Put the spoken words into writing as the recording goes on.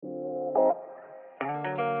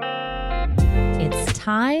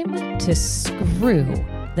time to screw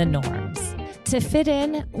the norms. To fit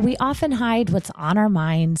in, we often hide what's on our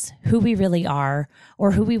minds, who we really are, or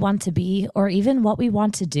who we want to be, or even what we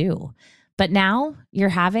want to do. But now you're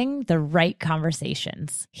having the right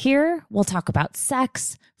conversations. Here, we'll talk about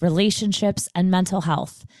sex, relationships, and mental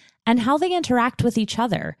health, and how they interact with each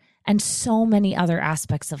other, and so many other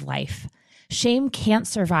aspects of life. Shame can't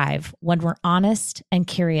survive when we're honest and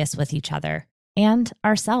curious with each other and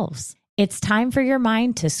ourselves. It's time for your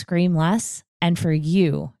mind to scream less and for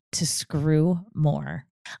you to screw more.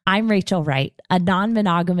 I'm Rachel Wright, a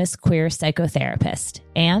non-monogamous queer psychotherapist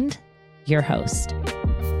and your host.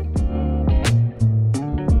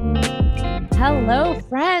 Hello,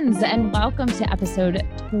 friends, and welcome to episode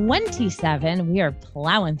 27. We are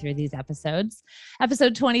plowing through these episodes.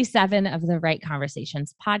 Episode 27 of the Right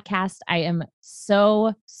Conversations podcast. I am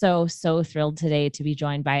so thrilled today to be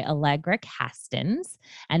joined by Alegra Kastens,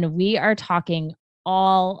 and we are talking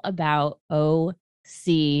all about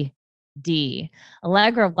OCD.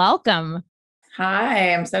 Alegra, welcome.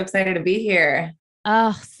 Hi, I'm so excited to be here.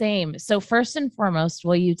 Same. So first and foremost,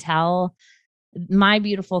 will you tell my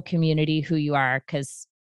beautiful community who you are? Because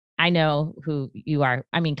I know who you are.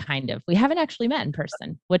 I mean, kind of. We haven't actually met in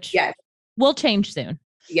person, which will change soon.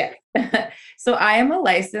 Yes. So I am a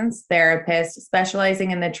licensed therapist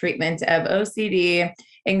specializing in the treatment of OCD,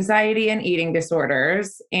 anxiety, and eating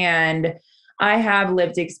disorders. And I have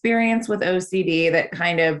lived experience with OCD that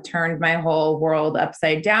kind of turned my whole world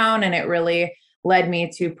upside down. And it really led me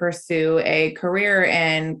to pursue a career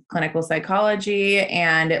in clinical psychology.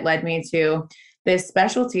 And it led me to this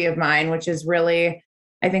specialty of mine, which is really,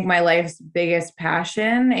 I think, my life's biggest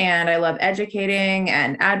passion. And I love educating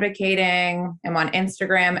and advocating. I'm on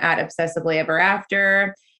Instagram at Obsessively Ever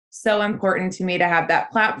After. So important to me to have that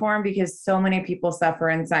platform because so many people suffer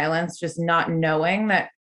in silence, just not knowing that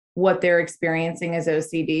what they're experiencing is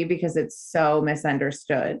OCD because it's so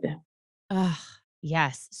misunderstood.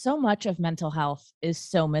 Yes. So much of mental health is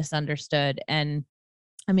so misunderstood. And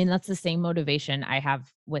I mean, that's the same motivation I have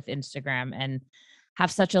with Instagram and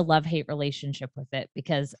have such a love-hate relationship with it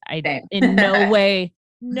because I in no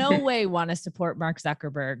way want to support Mark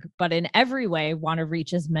Zuckerberg, but in every way want to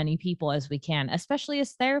reach as many people as we can, especially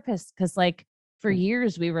as therapists. Cause like for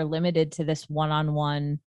years we were limited to this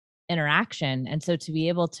one-on-one interaction. And so to be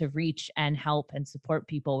able to reach and help and support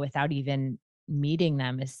people without even meeting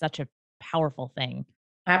them is such a powerful thing.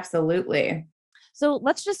 Absolutely. So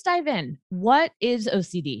let's just dive in. What is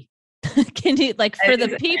OCD? Can you, like, for the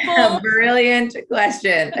people? A brilliant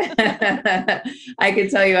question. I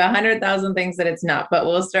could tell you 100,000 things that it's not, but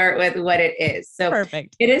we'll start with what it is. So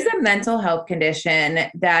perfect. It is a mental health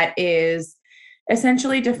condition that is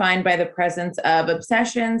essentially defined by the presence of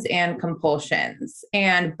obsessions and compulsions.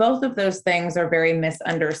 And both of those things are very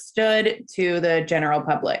misunderstood to the general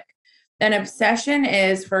public. An obsession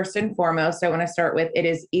is, first and foremost, I want to start with, it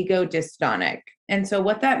is ego dystonic. And so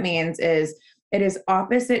what that means is it is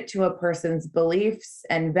opposite to a person's beliefs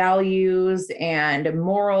and values and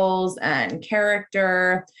morals and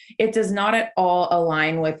character. It does not at all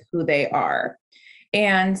align with who they are.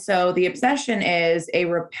 And so the obsession is a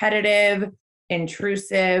repetitive,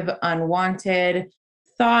 intrusive, unwanted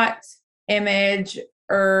thought, image,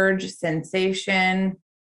 urge, sensation.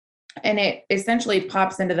 And it essentially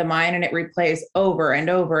pops into the mind and it replays over and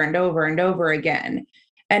over and over and over again.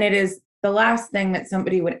 And it is the last thing that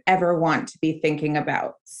somebody would ever want to be thinking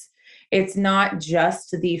about. It's not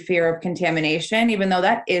just the fear of contamination, even though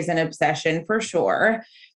that is an obsession for sure.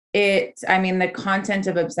 The content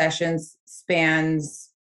of obsessions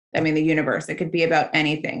spans, the universe. It could be about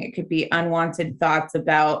anything. It could be unwanted thoughts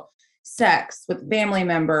about sex with family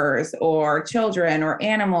members or children or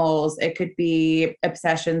animals. It could be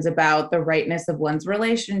obsessions about the rightness of one's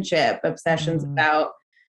relationship, obsessions about,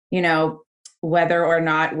 whether or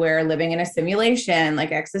not we're living in a simulation,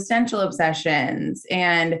 like existential obsessions.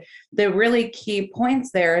 And the really key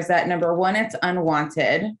points there is that number one, it's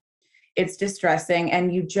unwanted, it's distressing,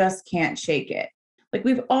 and you just can't shake it. Like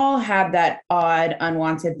we've all had that odd,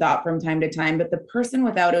 unwanted thought from time to time, but the person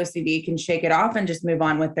without OCD can shake it off and just move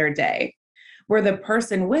on with their day. Where the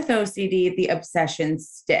person with OCD, the obsession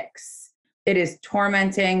sticks. It is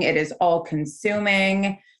tormenting, it is all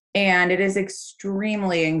consuming, and it is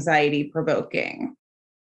extremely anxiety provoking.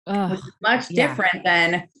 Which is much different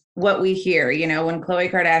than what we hear. When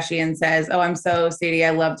Khloe Kardashian says, "Oh, I'm so OCD, I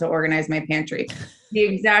love to organize my pantry." The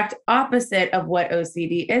exact opposite of what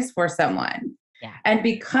OCD is for someone. Yeah. And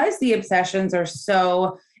because the obsessions are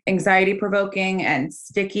so anxiety provoking and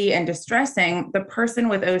sticky and distressing, the person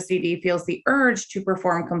with OCD feels the urge to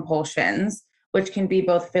perform compulsions, which can be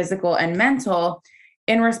both physical and mental,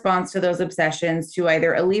 in response to those obsessions to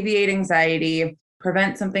either alleviate anxiety,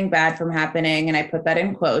 prevent something bad from happening. And I put that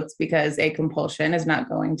in quotes because a compulsion is not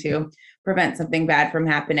going to prevent something bad from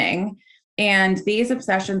happening. And these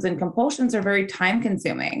obsessions and compulsions are very time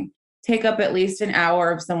consuming, take up at least an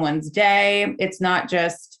hour of someone's day. It's not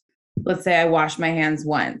just, let's say I wash my hands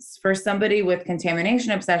once. For somebody with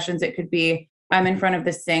contamination obsessions, it could be I'm in front of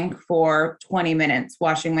the sink for 20 minutes,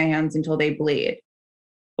 washing my hands until they bleed.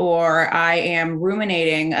 Or I am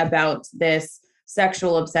ruminating about this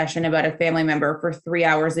sexual obsession about a family member for 3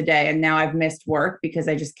 hours a day. And now I've missed work because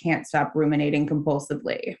I just can't stop ruminating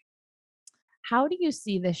compulsively. How do you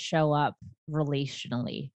see this show up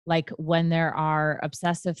relationally? Like when there are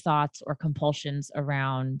obsessive thoughts or compulsions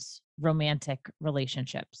around romantic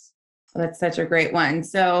relationships? That's such a great one.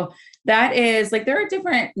 So that is like, there are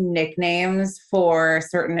different nicknames for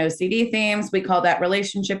certain OCD themes. We call that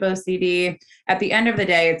relationship OCD. At the end of the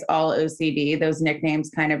day, it's all OCD. Those nicknames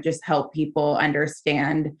kind of just help people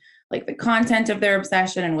understand like the content of their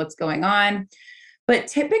obsession and what's going on. But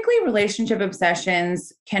typically relationship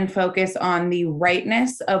obsessions can focus on the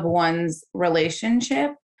rightness of one's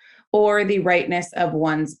relationship or the rightness of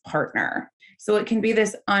one's partner. So it can be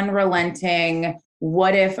this unrelenting,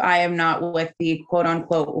 what if I am not with the quote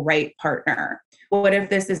unquote right partner? What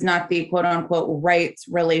if this is not the quote unquote right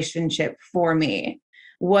relationship for me?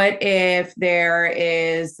 What if there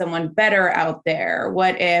is someone better out there?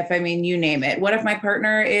 What if, I mean, you name it. What if my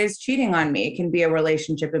partner is cheating on me? It can be a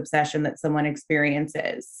relationship obsession that someone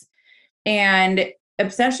experiences. And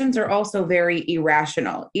obsessions are also very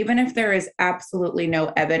irrational. Even if there is absolutely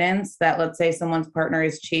no evidence that, let's say, someone's partner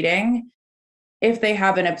is cheating, if they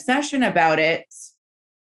have an obsession about it,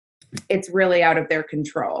 it's really out of their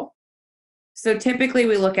control. So typically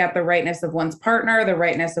we look at the rightness of one's partner, the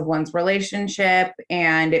rightness of one's relationship,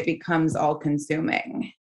 and it becomes all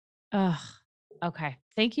consuming. Ugh. Okay.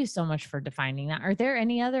 Thank you so much for defining that. Are there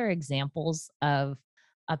any other examples of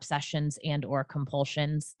obsessions and or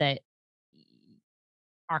compulsions that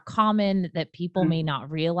are common that people may not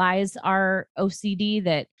realize are OCD,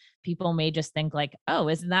 that people may just think like, oh,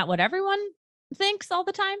 isn't that what everyone thinks all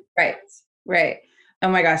the time? Right. Right. Oh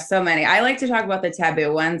my gosh, so many. I like to talk about the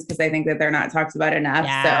taboo ones because I think that they're not talked about enough.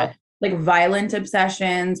 Yeah. So, like violent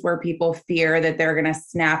obsessions where people fear that they're going to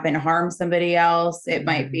snap and harm somebody else. It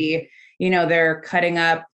might be, they're cutting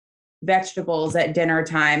up vegetables at dinner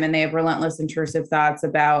time and they have relentless intrusive thoughts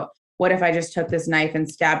about what if I just took this knife and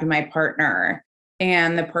stabbed my partner?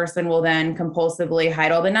 And the person will then compulsively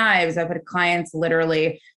hide all the knives. I've had clients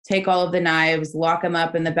literally take all of the knives, lock them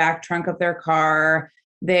up in the back trunk of their car.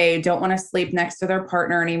 They don't want to sleep next to their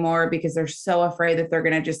partner anymore because they're so afraid that they're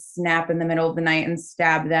going to just snap in the middle of the night and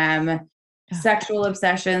stab them. Ugh. Sexual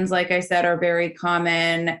obsessions, like I said, are very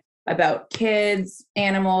common about kids,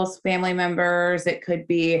 animals, family members. It could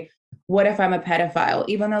be, what if I'm a pedophile?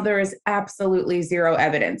 Even though there is absolutely zero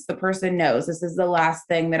evidence, the person knows this is the last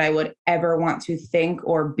thing that I would ever want to think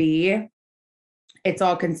or be. It's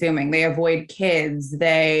all consuming. They avoid kids.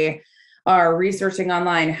 They are researching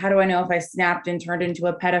online. How do I know if I snapped and turned into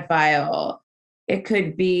a pedophile? It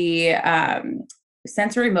could be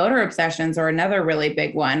sensory motor obsessions are another really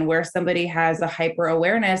big one where somebody has a hyper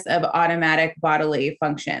awareness of automatic bodily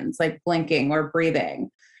functions like blinking or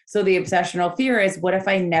breathing. So the obsessional fear is, what if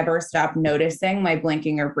I never stop noticing my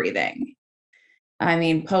blinking or breathing? I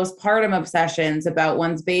mean, postpartum obsessions about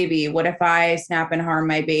one's baby. What if I snap and harm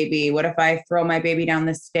my baby? What if I throw my baby down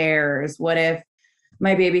the stairs? What if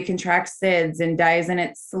my baby contracts SIDS and dies in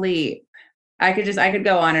its sleep? I could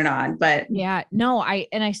go on, but Yeah, no,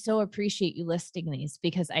 I so appreciate you listing these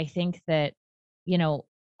because I think that, you know,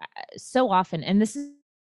 so often, and this,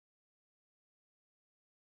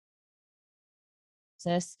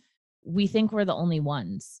 we think we're the only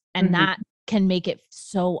ones, and that can make it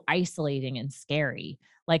so isolating and scary.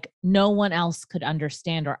 Like no one else could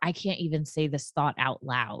understand, or I can't even say this thought out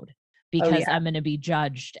loud because I'm going to be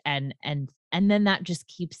judged, and then that just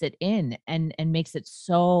keeps it in and makes it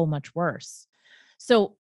so much worse.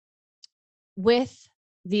 So with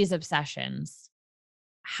these obsessions,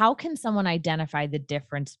 how can someone identify the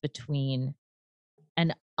difference between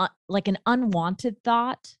like an unwanted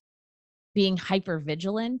thought being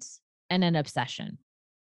hypervigilant and an obsession?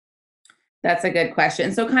 That's a good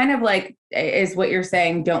question. So kind of like is what you're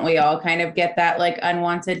saying, don't we all kind of get that like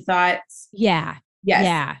unwanted thoughts? Yeah. Yes,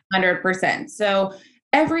 Yeah. 100%. So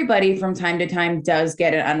everybody from time to time does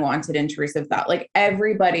get an unwanted intrusive thought. Like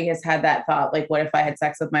everybody has had that thought, like, what if I had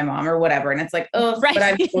sex with my mom or whatever? And it's like, oh, right. but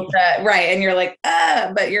I'm able to, right. And you're like,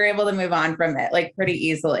 but you're able to move on from it like pretty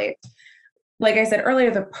easily. Like I said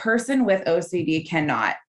earlier, the person with OCD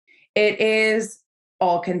cannot. It is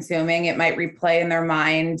all consuming. It might replay in their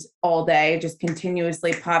mind all day, just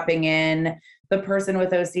continuously popping in. The person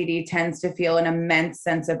with OCD tends to feel an immense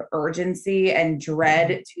sense of urgency and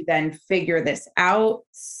dread to then figure this out.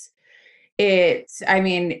 I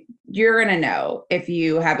mean, you're going to know if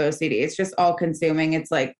you have OCD. It's just all consuming. It's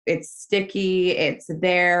like, it's sticky, it's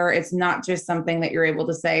there. It's not just something that you're able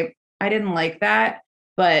to say, I didn't like that,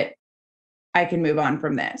 but I can move on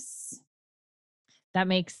from this. That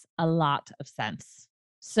makes a lot of sense.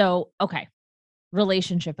 So, okay,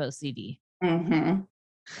 relationship OCD. Mm-hmm.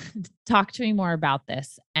 Talk to me more about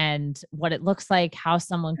this and what it looks like, how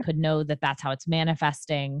someone could know that that's how it's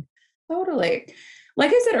manifesting. Totally.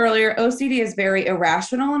 Like I said earlier, OCD is very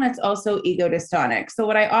irrational and it's also ego dystonic. So,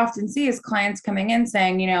 what I often see is clients coming in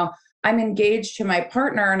saying, I'm engaged to my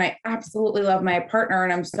partner and I absolutely love my partner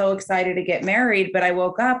and I'm so excited to get married. But I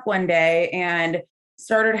woke up one day and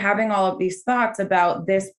started having all of these thoughts about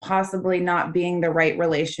this possibly not being the right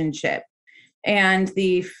relationship. And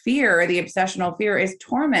the fear, the obsessional fear, is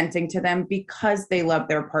tormenting to them because they love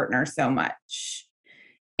their partner so much.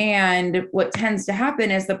 And what tends to happen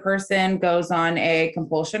is the person goes on a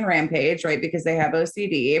compulsion rampage, right? Because they have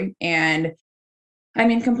OCD. And I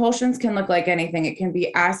mean, compulsions can look like anything. It can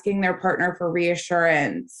be asking their partner for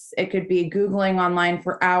reassurance. It could be Googling online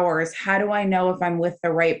for hours. How do I know if I'm with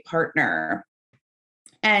the right partner?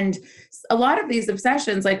 And a lot of these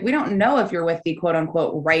obsessions, like we don't know if you're with the quote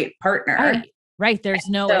unquote right partner. Right. There's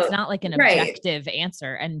no, it's not like an objective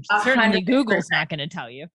answer. And certainly 100%. Google's not going to tell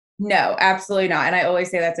you. No, absolutely not. And I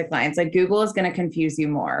always say that to clients, like Google is going to confuse you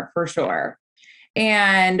more for sure.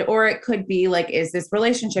 Or it could be like, is this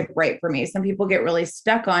relationship right for me? Some people get really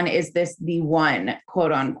stuck on, is this the one,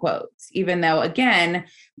 quote unquote, even though again,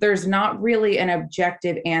 there's not really an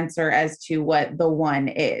objective answer as to what the one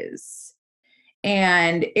is.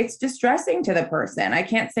 And it's distressing to the person. I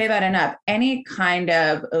can't say that enough. Any kind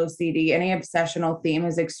of OCD, any obsessional theme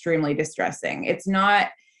is extremely distressing. It's not,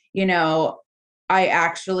 I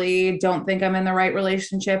actually don't think I'm in the right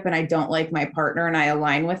relationship and I don't like my partner and I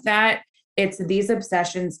align with that. It's these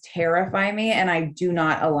obsessions terrify me and I do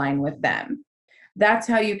not align with them. That's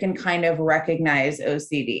how you can kind of recognize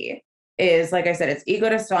OCD. Is, like I said, it's ego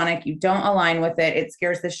dystonic. You don't align with it. It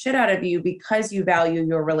scares the shit out of you because you value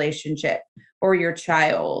your relationship or your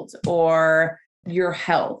child or your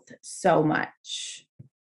health so much.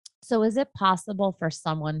 So is it possible for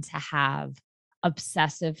someone to have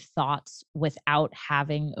obsessive thoughts without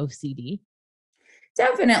having OCD?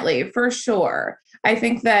 Definitely, for sure. I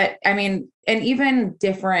think that, and even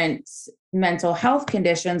different mental health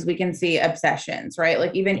conditions, we can see obsessions, right?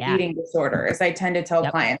 Like even eating disorders. I tend to tell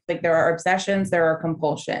clients, like there are obsessions, there are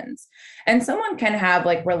compulsions. And someone can have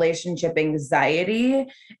like relationship anxiety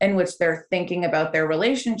in which they're thinking about their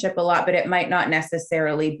relationship a lot, but it might not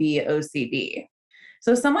necessarily be OCD.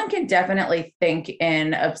 So someone can definitely think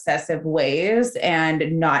in obsessive ways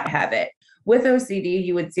and not have it. With OCD,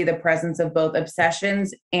 you would see the presence of both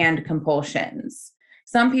obsessions and compulsions.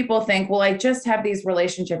 Some people think, well, I just have these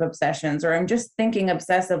relationship obsessions, or I'm just thinking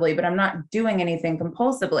obsessively, but I'm not doing anything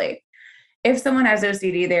compulsively. If someone has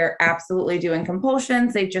OCD, they're absolutely doing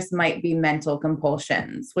compulsions. They just might be mental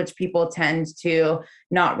compulsions, which people tend to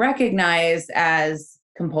not recognize as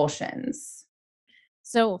compulsions.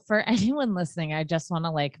 So for anyone listening, I just want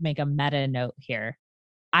to make a meta note here.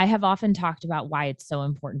 I have often talked about why it's so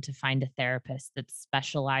important to find a therapist that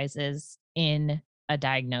specializes in a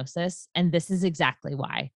diagnosis. And this is exactly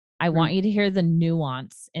why. I want you to hear the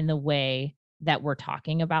nuance in the way that we're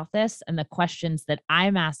talking about this and the questions that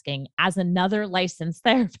I'm asking as another licensed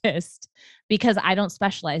therapist, because I don't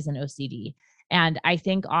specialize in OCD. And I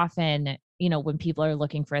think often, when people are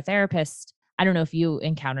looking for a therapist, I don't know if you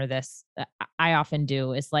encounter this. I often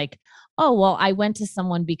do. It's like, oh, well, I went to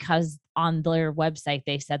someone because on their website,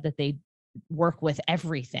 they said that they work with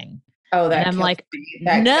everything. Oh, that and I'm like,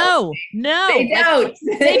 no, they don't.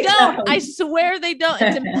 They don't. I swear they don't.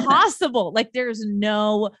 It's impossible. There's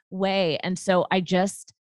no way. And so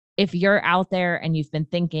if you're out there and you've been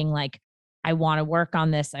thinking I want to work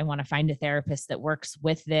on this, I want to find a therapist that works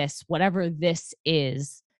with this, whatever this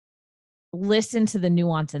is, listen to the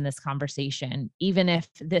nuance in this conversation, even if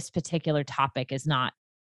this particular topic is not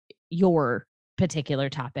your particular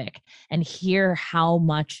topic, and hear how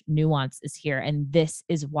much nuance is here. And this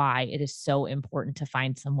is why it is so important to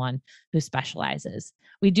find someone who specializes.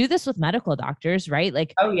 We do this with medical doctors, right?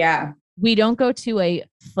 Oh yeah. We don't go to a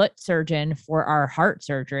foot surgeon for our heart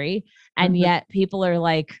surgery. And yet people are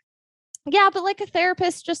like, yeah, but a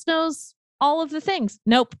therapist just knows all of the things.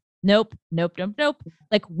 Nope.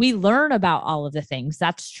 We learn about all of the things.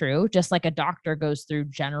 That's true. Just like a doctor goes through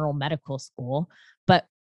general medical school, but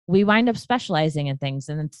we wind up specializing in things,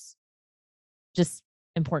 and it's just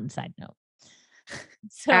important side note.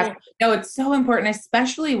 So no, it's so important,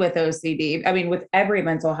 especially with OCD. I mean, with every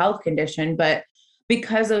mental health condition, but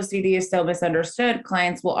because OCD is so misunderstood,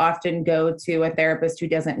 clients will often go to a therapist who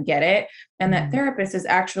doesn't get it. And that therapist is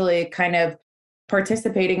actually kind of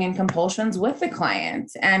participating in compulsions with the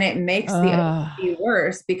client. And it makes the OCD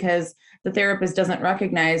worse because the therapist doesn't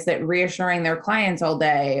recognize that reassuring their clients all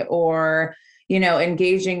day or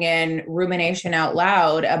engaging in rumination out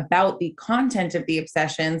loud about the content of the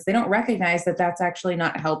obsessions, they don't recognize that that's actually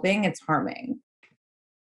not helping, it's harming.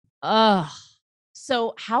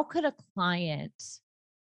 So how could a client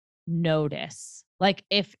notice? Like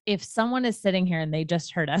if someone is sitting here and they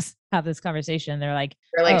just heard us have this conversation, they're like,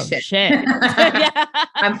 oh, shit. Yeah.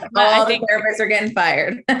 All the therapists are getting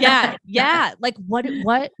fired. Yeah. Like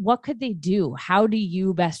what could they do? How do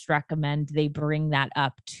you best recommend they bring that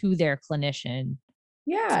up to their clinician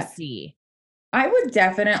to see? I would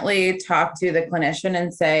definitely talk to the clinician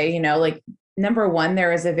and say, like, number one,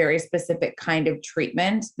 there is a very specific kind of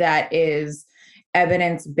treatment that is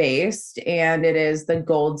evidence-based, and it is the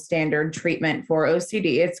gold standard treatment for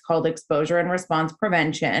OCD. It's called exposure and response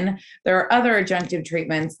prevention. There are other adjunctive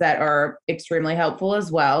treatments that are extremely helpful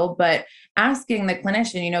as well, but asking the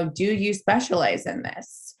clinician, do you specialize in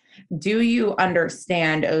this? Do you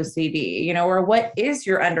understand OCD? Or what is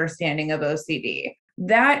your understanding of OCD?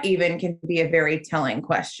 That even can be a very telling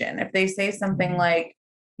question. If they say something like,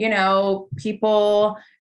 people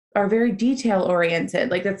are very detail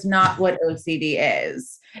oriented. Like that's not what OCD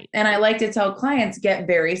is. And I like to tell clients, get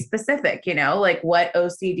very specific, like what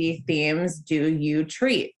OCD themes do you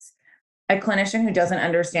treat? A clinician who doesn't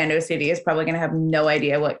understand OCD is probably going to have no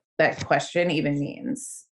idea what that question even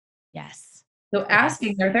means. Yes. So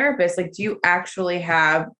asking their therapist, like, do you actually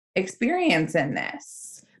have experience in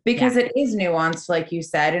this? Because it is nuanced, like you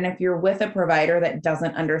said. And if you're with a provider that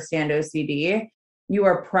doesn't understand OCD, you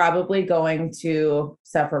are probably going to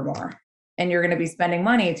suffer more and you're going to be spending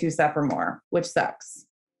money to suffer more, which sucks.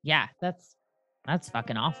 Yeah, that's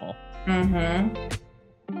fucking awful.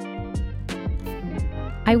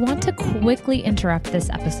 I want to quickly interrupt this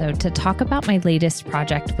episode to talk about my latest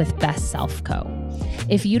project with Best Self Co.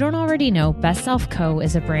 If you don't already know, Best Self Co.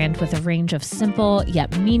 is a brand with a range of simple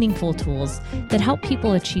yet meaningful tools that help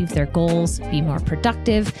people achieve their goals, be more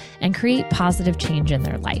productive, and create positive change in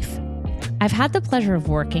their life. I've had the pleasure of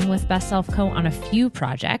working with Best Self Co. on a few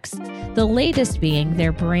projects, the latest being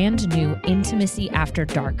their brand new Intimacy After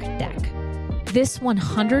Dark deck. This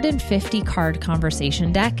 150 card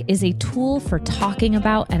conversation deck is a tool for talking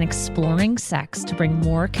about and exploring sex to bring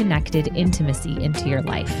more connected intimacy into your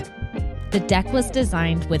life. The deck was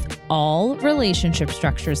designed with all relationship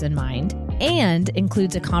structures in mind and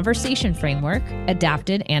includes a conversation framework,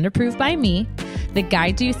 adapted and approved by me, that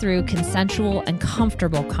guides you through consensual and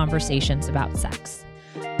comfortable conversations about sex.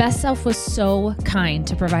 Best Self was so kind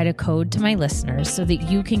to provide a code to my listeners so that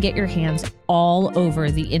you can get your hands all over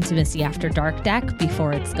the Intimacy After Dark deck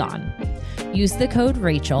before it's gone. Use the code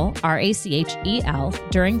Rachel, RACHEL,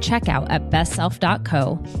 during checkout at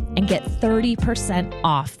bestself.co and get 30%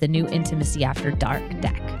 off the new Intimacy After Dark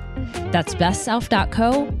deck. That's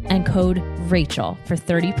bestself.co and code Rachel for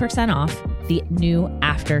 30% off the new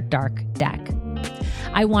After Dark deck.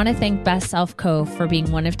 I want to thank Best Self Co. for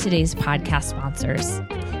being one of today's podcast sponsors.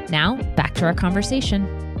 Now, back to our conversation.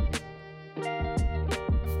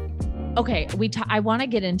 Okay, I want to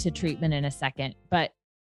get into treatment in a second, but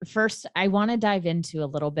first, I want to dive into a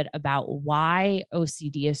little bit about why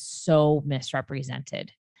OCD is so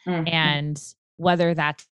misrepresented and whether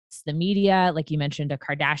that's the media, like you mentioned a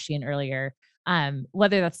Kardashian earlier,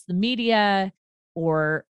 whether that's the media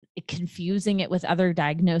or confusing it with other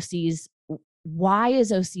diagnoses. Why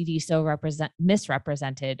is OCD so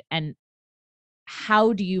misrepresented, and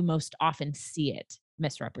how do you most often see it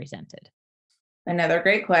misrepresented? Another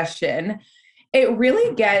great question. It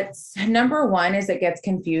really number one is it gets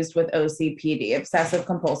confused with OCPD, obsessive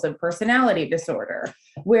compulsive personality disorder,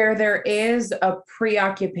 where there is a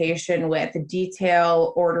preoccupation with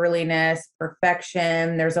detail, orderliness,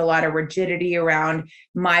 perfection. There's a lot of rigidity around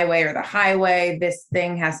my way or the highway. This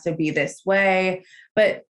thing has to be this way.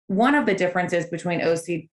 But one of the differences between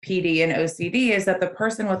OCPD and OCD is that the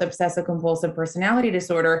person with obsessive compulsive personality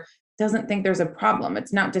disorder doesn't think there's a problem.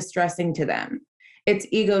 It's not distressing to them. It's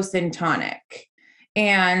egocentric.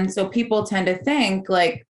 And so people tend to think,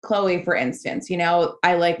 like Chloe, for instance,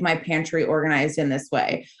 I like my pantry organized in this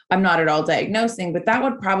way. I'm not at all diagnosing, but that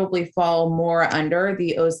would probably fall more under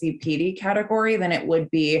the OCPD category than it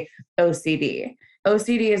would be OCD.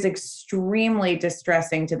 OCD is extremely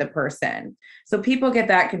distressing to the person. So people get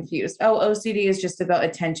that confused. Oh, OCD is just about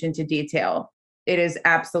attention to detail. It is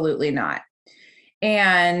absolutely not.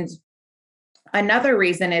 And another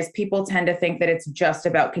reason is people tend to think that it's just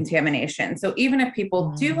about contamination. So even if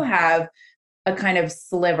people do have a kind of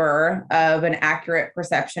sliver of an accurate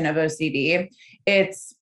perception of OCD,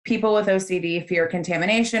 it's people with OCD fear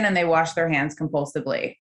contamination and they wash their hands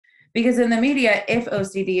compulsively. Because in the media, if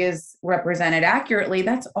OCD is represented accurately,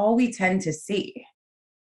 that's all we tend to see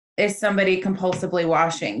is somebody compulsively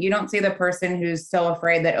washing. You don't see the person who's so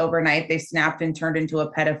afraid that overnight they snapped and turned into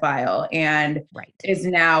a pedophile and is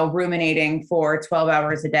now ruminating for 12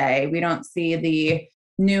 hours a day. We don't see the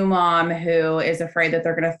new mom who is afraid that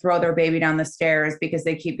they're going to throw their baby down the stairs because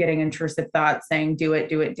they keep getting intrusive thoughts saying, do it,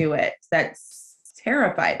 do it, do it. That's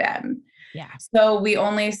terrify them. Yeah. So we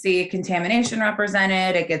only see contamination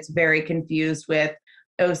represented. It gets very confused with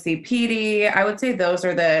OCPD. I would say those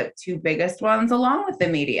are the two biggest ones, along with the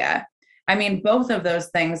media. I mean, both of those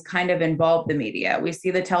things kind of involve the media. We see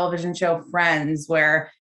the television show Friends, where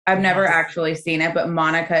I've never actually seen it, but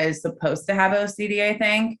Monica is supposed to have OCD, I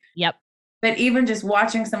think. Yep. But even just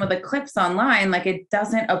watching some of the clips online, like it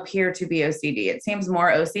doesn't appear to be OCD. It seems more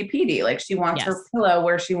OCPD. Like she wants her pillow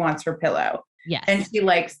where she wants her pillow. Yes. And she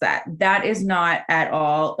likes that. That is not at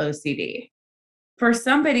all OCD. For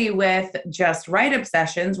somebody with just right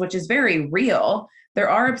obsessions, which is very real, there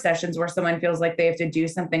are obsessions where someone feels like they have to do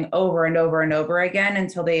something over and over and over again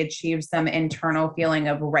until they achieve some internal feeling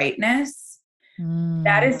of rightness.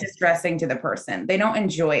 That is distressing to the person. They don't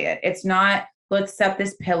enjoy it. It's not, let's set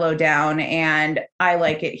this pillow down and I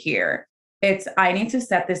like it here. It's, I need to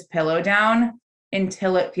set this pillow down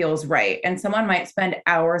until it feels right. And someone might spend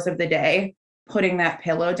hours of the day putting that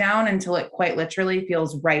pillow down until it quite literally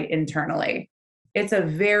feels right internally. It's a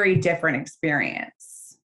very different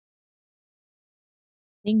experience.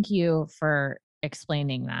 Thank you for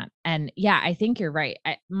explaining that. And yeah, I think you're right.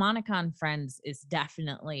 Monica on Friends is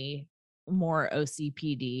definitely more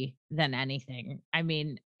OCPD than anything. I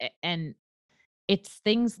mean, and it's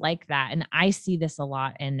things like that. And I see this a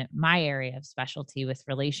lot in my area of specialty with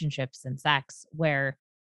relationships and sex, where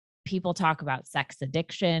people talk about sex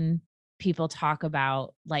addiction. People talk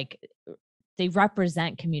about they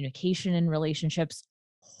represent communication in relationships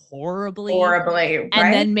horribly, right?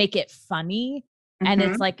 And then make it funny. And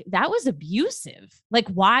it's like, that was abusive. Like,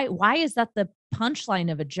 why is that the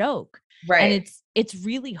punchline of a joke? Right. And it's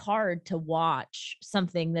really hard to watch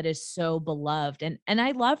something that is so beloved. And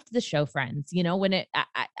I loved the show Friends, when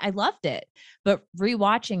I loved it, but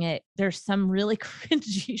rewatching it, there's some really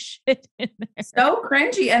cringy shit in there. So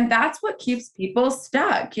cringy. And that's what keeps people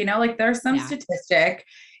stuck. Like there's some statistic.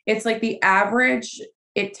 It's like the average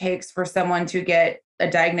it takes for someone to get a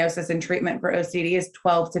diagnosis and treatment for OCD is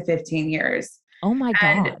 12 to 15 years. Oh my God.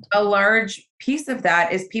 And a large piece of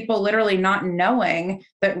that is people literally not knowing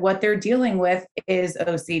that what they're dealing with is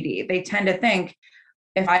OCD. They tend to think,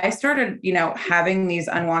 if I started, having these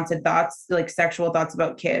unwanted thoughts, like sexual thoughts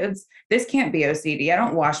about kids, this can't be OCD. I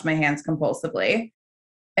don't wash my hands compulsively.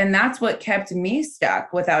 And that's what kept me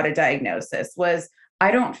stuck without a diagnosis was I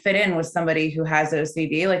don't fit in with somebody who has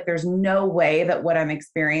OCD. Like there's no way that what I'm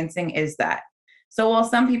experiencing is that. So while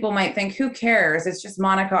some people might think, who cares? It's just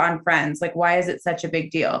Monica on Friends. Like, why is it such a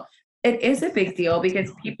big deal? It is a big deal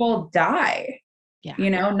because people die,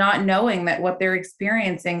 not knowing that what they're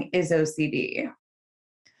experiencing is OCD.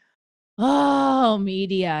 Oh,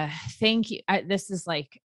 media. Thank you. This is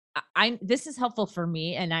this is helpful for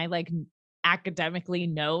me. And I academically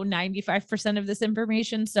know 95% of this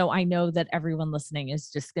information. So I know that everyone listening is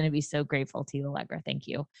just going to be so grateful to you, Alegra. Thank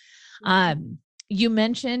you. You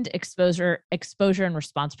mentioned exposure and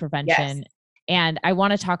response prevention. Yes. And I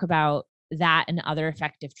want to talk about that and other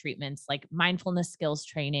effective treatments like mindfulness skills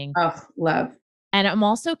training. Oh, love. And I'm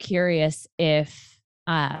also curious if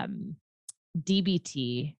DBT,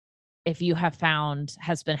 if you have found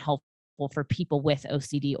has been helpful for people with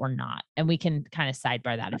OCD or not. And we can kind of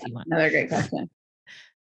sidebar that if you want. Another great question.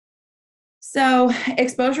 So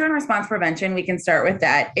exposure and response prevention, we can start with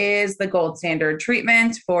that, is the gold standard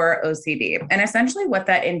treatment for OCD. And essentially what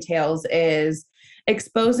that entails is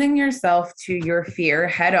exposing yourself to your fear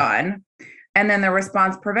head on. And then the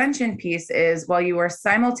response prevention piece is while you are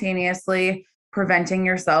simultaneously preventing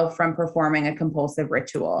yourself from performing a compulsive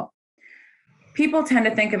ritual. People tend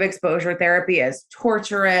to think of exposure therapy as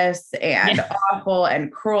torturous and awful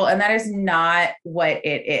and cruel, and that is not what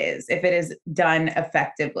it is if it is done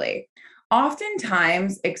effectively.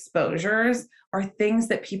 Oftentimes, exposures are things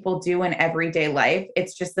that people do in everyday life.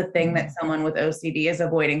 It's just the thing that someone with OCD is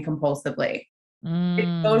avoiding compulsively. Mm,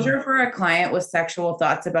 Exposure for a client with sexual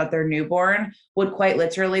thoughts about their newborn would quite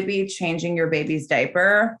literally be changing your baby's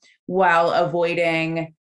diaper while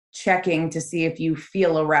avoiding checking to see if you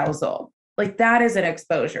feel arousal. Like that is an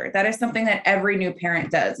exposure. That is something that every new parent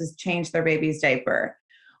does, is change their baby's diaper.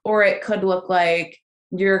 Or it could look like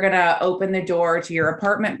you're going to open the door to your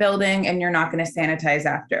apartment building and you're not going to sanitize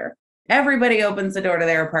after. Everybody opens the door to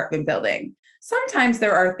their apartment building. Sometimes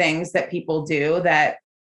there are things that people do that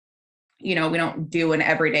we don't do in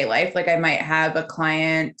everyday life. Like I might have a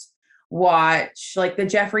client watch like the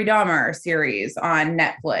Jeffrey Dahmer series on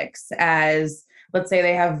Netflix, as let's say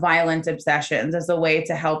they have violent obsessions, as a way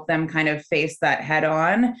to help them kind of face that head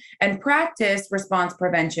on and practice response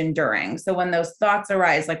prevention during. So when those thoughts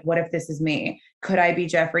arise, like, what if this is me? Could I be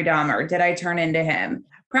Jeffrey Dahmer? Did I turn into him?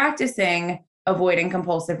 Practicing avoiding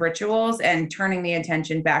compulsive rituals and turning the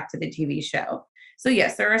attention back to the TV show. So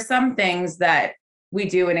yes, there are some things that we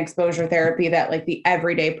do in exposure therapy that like the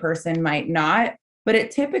everyday person might not, but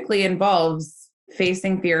it typically involves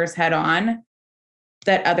facing fears head on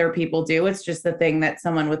that other people do. It's just the thing that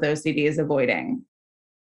someone with OCD is avoiding.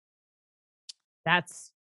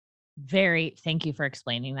 that's thank you for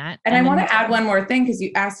explaining that. And I want to add one more thing, because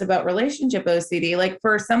you asked about relationship OCD. Like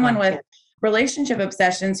for someone with relationship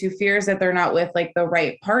obsessions who fears that they're not with like the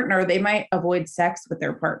right partner, they might avoid sex with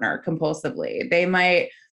their partner compulsively. They might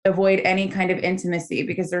avoid any kind of intimacy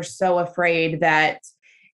because they're so afraid that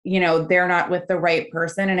they're not with the right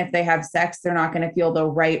person, and if they have sex they're not going to feel the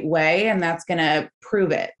right way, and that's going to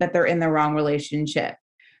prove it that they're in the wrong relationship.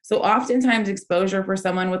 So oftentimes exposure for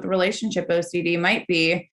someone with relationship OCD might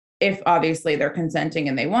be, if obviously they're consenting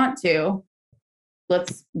and they want to,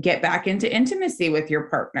 let's get back into intimacy with your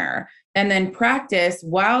partner, and then practice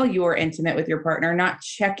while you're intimate with your partner, not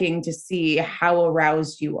checking to see how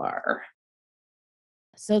aroused you are.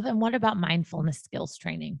 So then what about mindfulness skills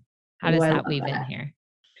training? How Ooh, does I that love weave in that. here?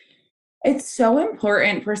 It's so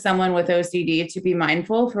important for someone with OCD to be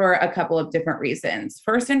mindful for a couple of different reasons.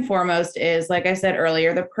 First and foremost is, like I said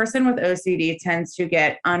earlier, the person with OCD tends to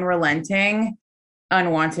get unrelenting,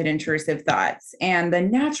 unwanted, intrusive thoughts. And the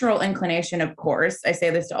natural inclination, of course, I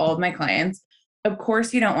say this to all of my clients, of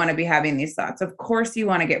course, you don't want to be having these thoughts. Of course, you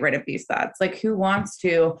want to get rid of these thoughts. Like, who wants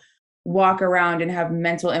to walk around and have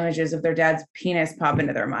mental images of their dad's penis pop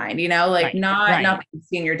into their mind? Like Right. not that you've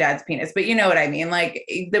seen your dad's penis, but you know what I mean? Like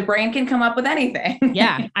the brain can come up with anything.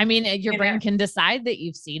 Yeah. I mean, your brain can decide that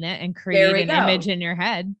you've seen it and There create we an go. image in your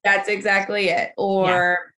head. That's exactly it. Yeah.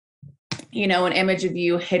 Or an image of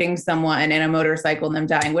you hitting someone in a motorcycle and them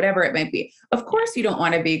dying, whatever it might be. Of course, you don't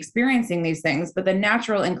want to be experiencing these things, but the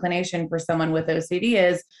natural inclination for someone with OCD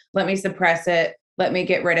is, let me suppress it, let me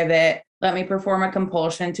get rid of it, let me perform a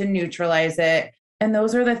compulsion to neutralize it. And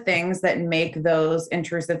those are the things that make those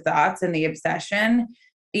intrusive thoughts and the obsession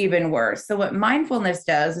even worse. So, what mindfulness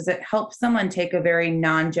does is it helps someone take a very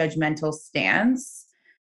non judgmental stance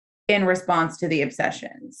in response to the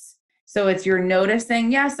obsessions. So it's, you're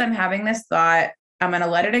noticing, yes, I'm having this thought. I'm going to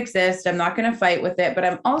let it exist. I'm not going to fight with it, but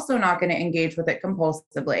I'm also not going to engage with it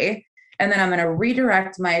compulsively. And then I'm going to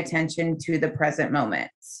redirect my attention to the present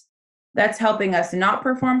moment. That's helping us not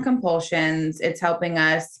perform compulsions. It's helping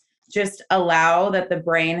us just allow that the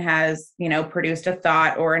brain has, produced a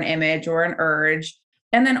thought or an image or an urge.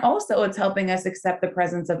 And then also it's helping us accept the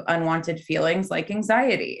presence of unwanted feelings like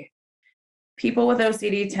anxiety. People with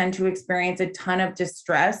OCD tend to experience a ton of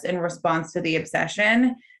distress in response to the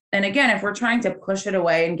obsession. And again, if we're trying to push it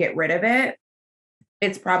away and get rid of it,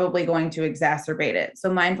 it's probably going to exacerbate it.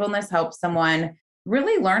 So mindfulness helps someone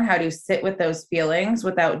really learn how to sit with those feelings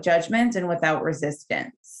without judgment and without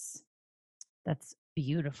resistance. That's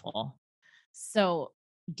beautiful. So,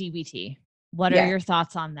 DBT, what are Yes. your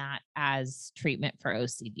thoughts on that as treatment for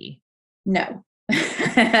OCD? No.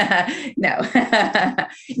 No.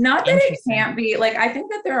 Not that it can't be. Like, I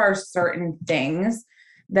think that there are certain things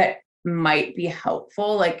that might be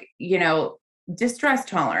helpful, like, distress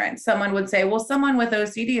tolerance. Someone would say, well, someone with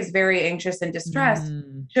OCD is very anxious and distressed.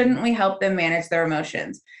 Shouldn't we help them manage their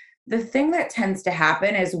emotions? The thing that tends to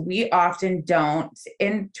happen is we often don't,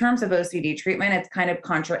 in terms of OCD treatment, it's kind of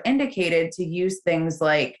contraindicated to use things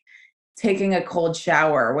like taking a cold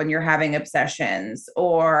shower when you're having obsessions,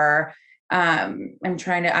 or I'm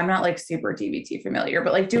not like super DBT familiar,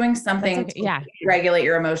 but like doing something to regulate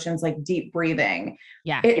your emotions, like deep breathing.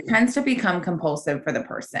 Yeah. It tends to become compulsive for the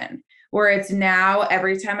person, where it's now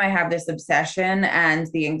every time I have this obsession and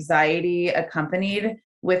the anxiety accompanied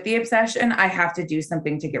with the obsession, I have to do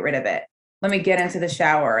something to get rid of it. Let me get into the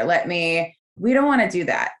shower. We don't want to do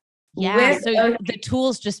that. Yeah. So the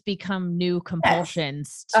tools just become new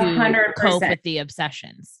compulsions to 100%. cope with the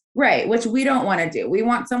obsessions. Right, which we don't want to do. We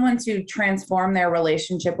want someone to transform their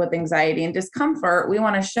relationship with anxiety and discomfort. We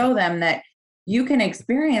want to show them that you can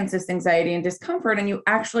experience this anxiety and discomfort and you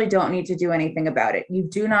actually don't need to do anything about it. You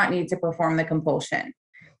do not need to perform the compulsion.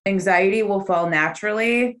 Anxiety will fall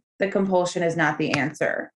naturally. The compulsion is not the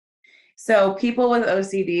answer. So people with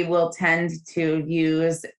OCD will tend to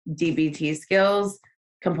use DBT skills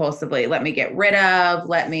compulsively. Let me get rid of,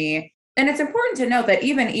 and it's important to note that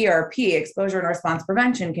even ERP, exposure and response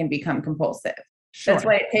prevention, can become compulsive. Sure. That's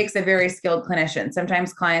why it takes a very skilled clinician.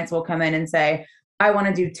 Sometimes clients will come in and say, I want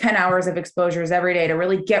to do 10 hours of exposures every day to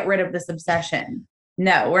really get rid of this obsession.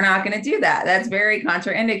 No, we're not going to do that. That's very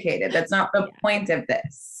contraindicated. That's not the point of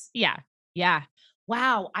this. Yeah. Yeah.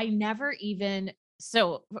 Wow. I've never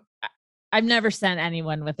sent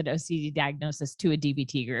anyone with an OCD diagnosis to a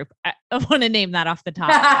DBT group. I want to name that off the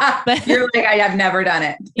top. But you're like, I have never done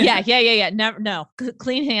it. Yeah. Never, no,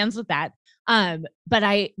 clean hands with that.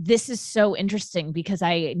 But this is so interesting because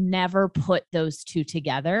I never put those two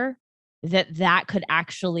together, that could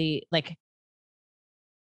actually, like,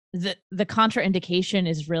 the contraindication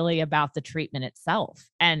is really about the treatment itself,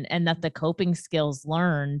 and that the coping skills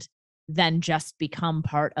learned then just become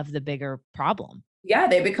part of the bigger problem. Yeah,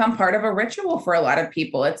 they become part of a ritual for a lot of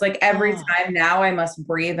people. It's like every time now I must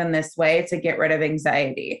breathe in this way to get rid of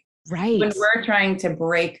anxiety. Right. When we're trying to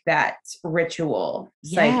break that ritual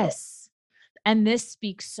cycle. Yes. And this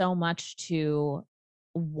speaks so much to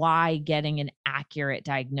why getting an accurate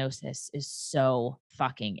diagnosis is so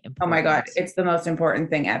fucking important. Oh my God. It's the most important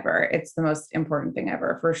thing ever. It's the most important thing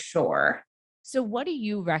ever, for sure. So what do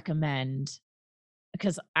you recommend?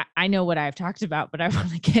 Because I know what I've talked about, but I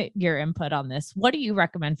want to get your input on this. What do you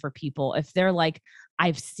recommend for people if they're like,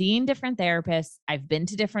 I've seen different therapists, I've been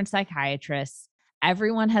to different psychiatrists,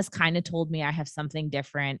 everyone has kind of told me I have something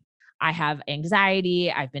different. I have anxiety,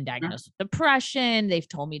 I've been diagnosed with depression, they've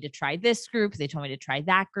told me to try this group, they told me to try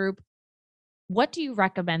that group. What do you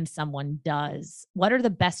recommend someone does? What are the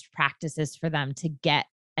best practices for them to get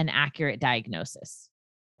an accurate diagnosis?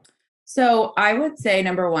 So I would say,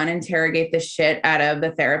 number one, interrogate the shit out of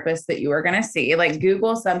the therapist that you are going to see. Like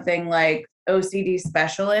Google something like OCD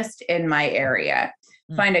specialist in my area.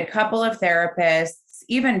 Find a couple of therapists.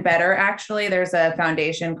 Even better, actually, there's a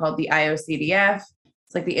foundation called the IOCDF.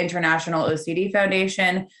 It's like the International OCD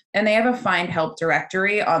Foundation, and they have a find help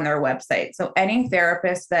directory on their website. So any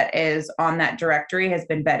therapist that is on that directory has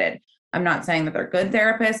been vetted. I'm not saying that they're good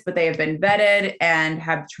therapists, but they have been vetted and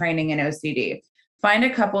have training in OCD. Find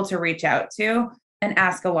a couple to reach out to and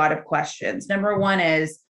ask a lot of questions. Number one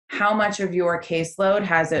is, how much of your caseload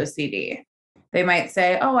has OCD? They might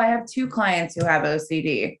say, oh, I have 2 clients who have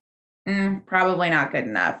OCD. Probably not good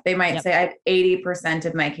enough. They might say, I have 80%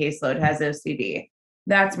 of my caseload has OCD.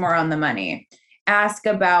 That's more on the money. Ask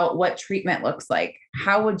about what treatment looks like.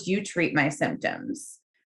 How would you treat my symptoms?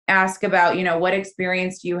 Ask about, what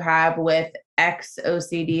experience do you have with X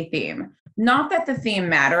OCD theme? Not that the theme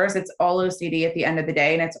matters. It's all OCD at the end of the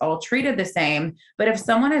day, and it's all treated the same. But if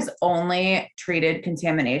someone has only treated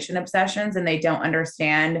contamination obsessions and they don't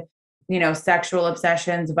understand, sexual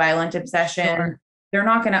obsessions, violent obsession, they're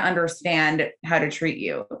not going to understand how to treat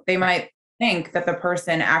you. They might think that the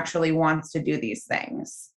person actually wants to do these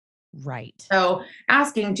things. Right. So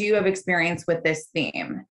asking, do you have experience with this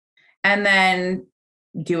theme? And then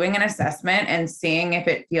doing an assessment and seeing if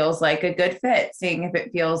it feels like a good fit, seeing if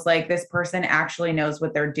it feels like this person actually knows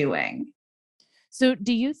what they're doing. So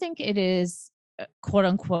do you think it is quote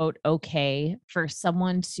unquote okay for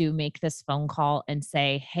someone to make this phone call and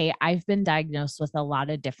say, hey, I've been diagnosed with a lot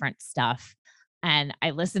of different stuff, and I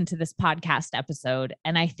listened to this podcast episode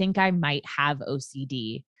and I think I might have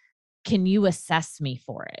OCD. Can you assess me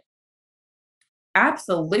for it?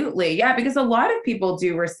 Absolutely. Yeah, because a lot of people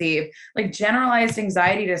do receive like generalized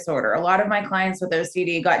anxiety disorder. A lot of my clients with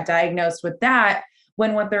OCD got diagnosed with that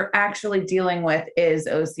when what they're actually dealing with is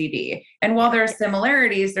OCD. And while there are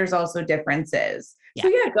similarities, there's also differences. So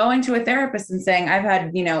going to a therapist and saying, I've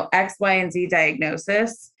had, X, Y, and Z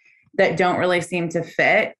diagnosis that don't really seem to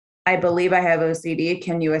fit. I believe I have OCD.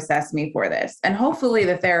 Can you assess me for this? And hopefully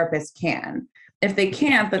the therapist can. If they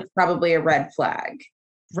can't, that's probably a red flag.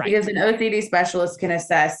 Right. Because an OCD specialist can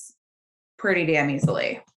assess pretty damn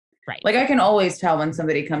easily. Right. Like I can always tell when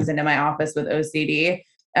somebody comes into my office with OCD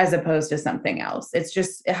as opposed to something else. It's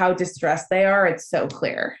just how distressed they are. It's so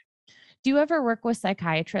clear. Do you ever work with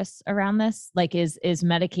psychiatrists around this? Like is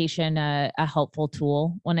medication a helpful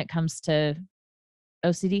tool when it comes to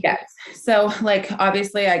OCD? Yes. So like,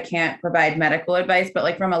 obviously I can't provide medical advice, but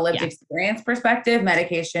like from a lived experience perspective,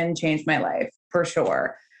 medication changed my life for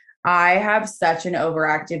sure. I have such an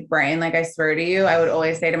overactive brain. Like I swear to you, I would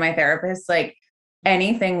always say to my therapist, like,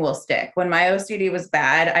 anything will stick. When my OCD was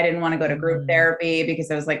bad, I didn't want to go to group therapy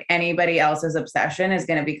because I was like, anybody else's obsession is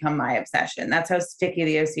going to become my obsession. That's how sticky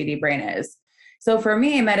the OCD brain is. So for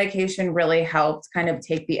me, medication really helped kind of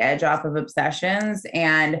take the edge off of obsessions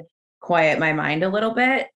and quiet my mind a little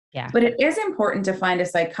bit. Yeah. But it is important to find a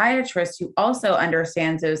psychiatrist who also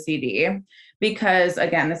understands OCD because,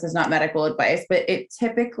 again, this is not medical advice, but it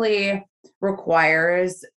typically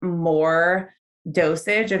requires more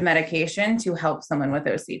dosage of medication to help someone with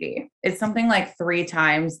OCD. It's something like 3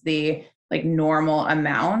 times the like normal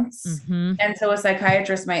amounts. Mm-hmm. And so a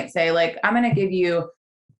psychiatrist might say, like, I'm going to give you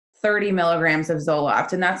 30 milligrams of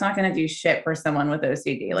Zoloft, and that's not going to do shit for someone with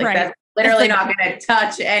OCD. Like, that's literally not going to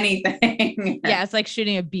touch anything. Yeah, it's like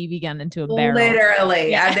shooting a BB gun into a barrel.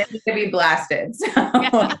 Literally, yeah. They need to be blasted.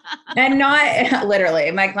 So, and not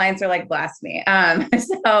literally. My clients are like, blast me. But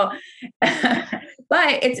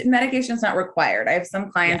it's medication's not required. I have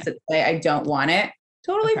some clients that say, I don't want it.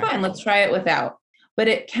 Totally fine. Let's try it without. But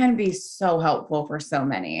it can be so helpful for so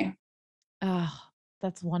many. Oh,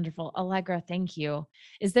 that's wonderful. Alegra, thank you.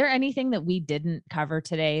 Is there anything that we didn't cover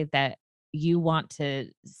today that you want to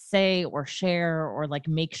say or share or like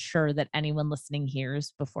make sure that anyone listening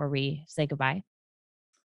hears before we say goodbye?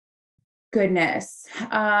 Goodness.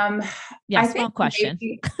 Yeah, small question.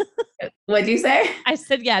 What'd you say? I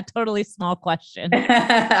said, yeah, totally small question.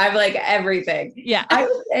 I'm like everything. Yeah. I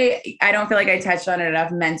would say, I don't feel like I touched on it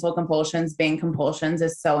enough. Mental compulsions being compulsions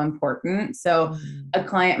is so important. So a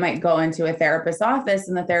client might go into a therapist's office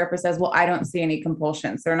and the therapist says, well, I don't see any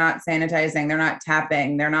compulsions. They're not sanitizing. They're not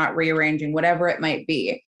tapping. They're not rearranging, whatever it might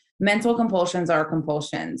be. Mental compulsions are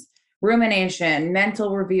compulsions. Rumination,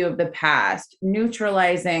 mental review of the past,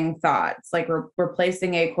 neutralizing thoughts, like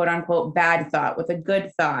replacing a quote unquote bad thought with a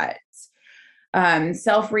good thought,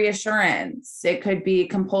 self-reassurance. It could be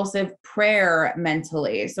compulsive prayer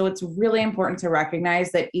mentally. So it's really important to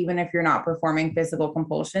recognize that even if you're not performing physical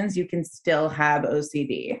compulsions, you can still have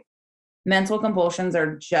OCD. Mental compulsions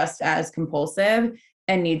are just as compulsive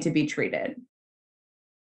and need to be treated.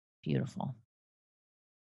 Beautiful.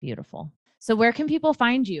 Beautiful. So where can people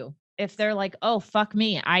find you? If they're like, oh, fuck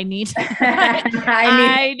me, I need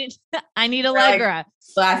I need Alegra. Like,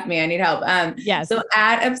 blast me, I need help. Yes. So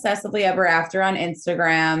at Obsessively Ever After on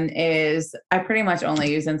Instagram I pretty much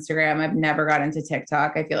only use Instagram. I've never got into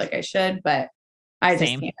TikTok. I feel like I should, but I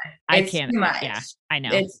just can't. I can't. Too much. Yeah, I know.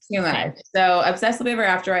 It's too much. So Obsessively Ever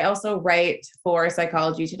After. I also write for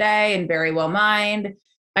Psychology Today and Very Well Mind.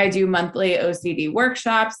 I do monthly OCD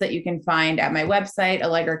workshops that you can find at my website,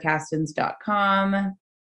 AlegraKastens.com.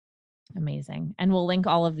 Amazing. And we'll link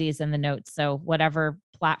all of these in the notes. So whatever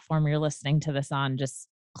platform you're listening to this on, just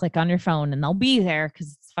click on your phone and they'll be there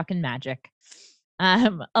because it's fucking magic.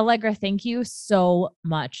 Alegra, thank you so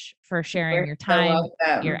much for sharing your time,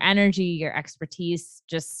 your energy, your expertise,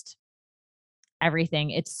 just everything.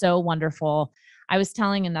 It's so wonderful. I was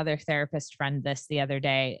telling another therapist friend this the other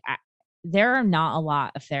day. There are not a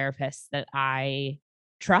lot of therapists that I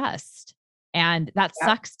trust. And that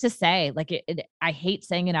sucks to say. Like I hate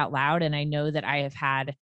saying it out loud. And I know that I have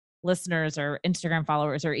had listeners or Instagram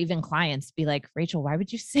followers or even clients be like, Rachel, why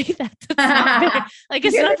would you say that?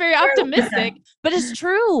 It's not very optimistic, but it's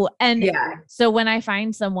true. And so when I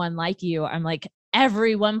find someone like you, I'm like,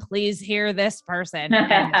 everyone, please hear this person.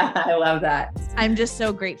 And I love that. I'm just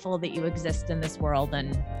so grateful that you exist in this world.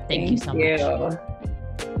 And thank you so much.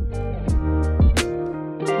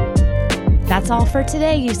 That's all for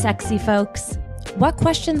today, you sexy folks. What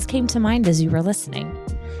questions came to mind as you were listening?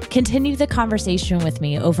 Continue the conversation with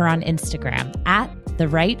me over on Instagram at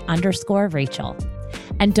 @the_right_Rachel.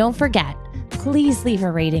 And don't forget, please leave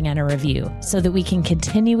a rating and a review so that we can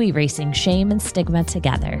continue erasing shame and stigma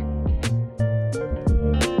together.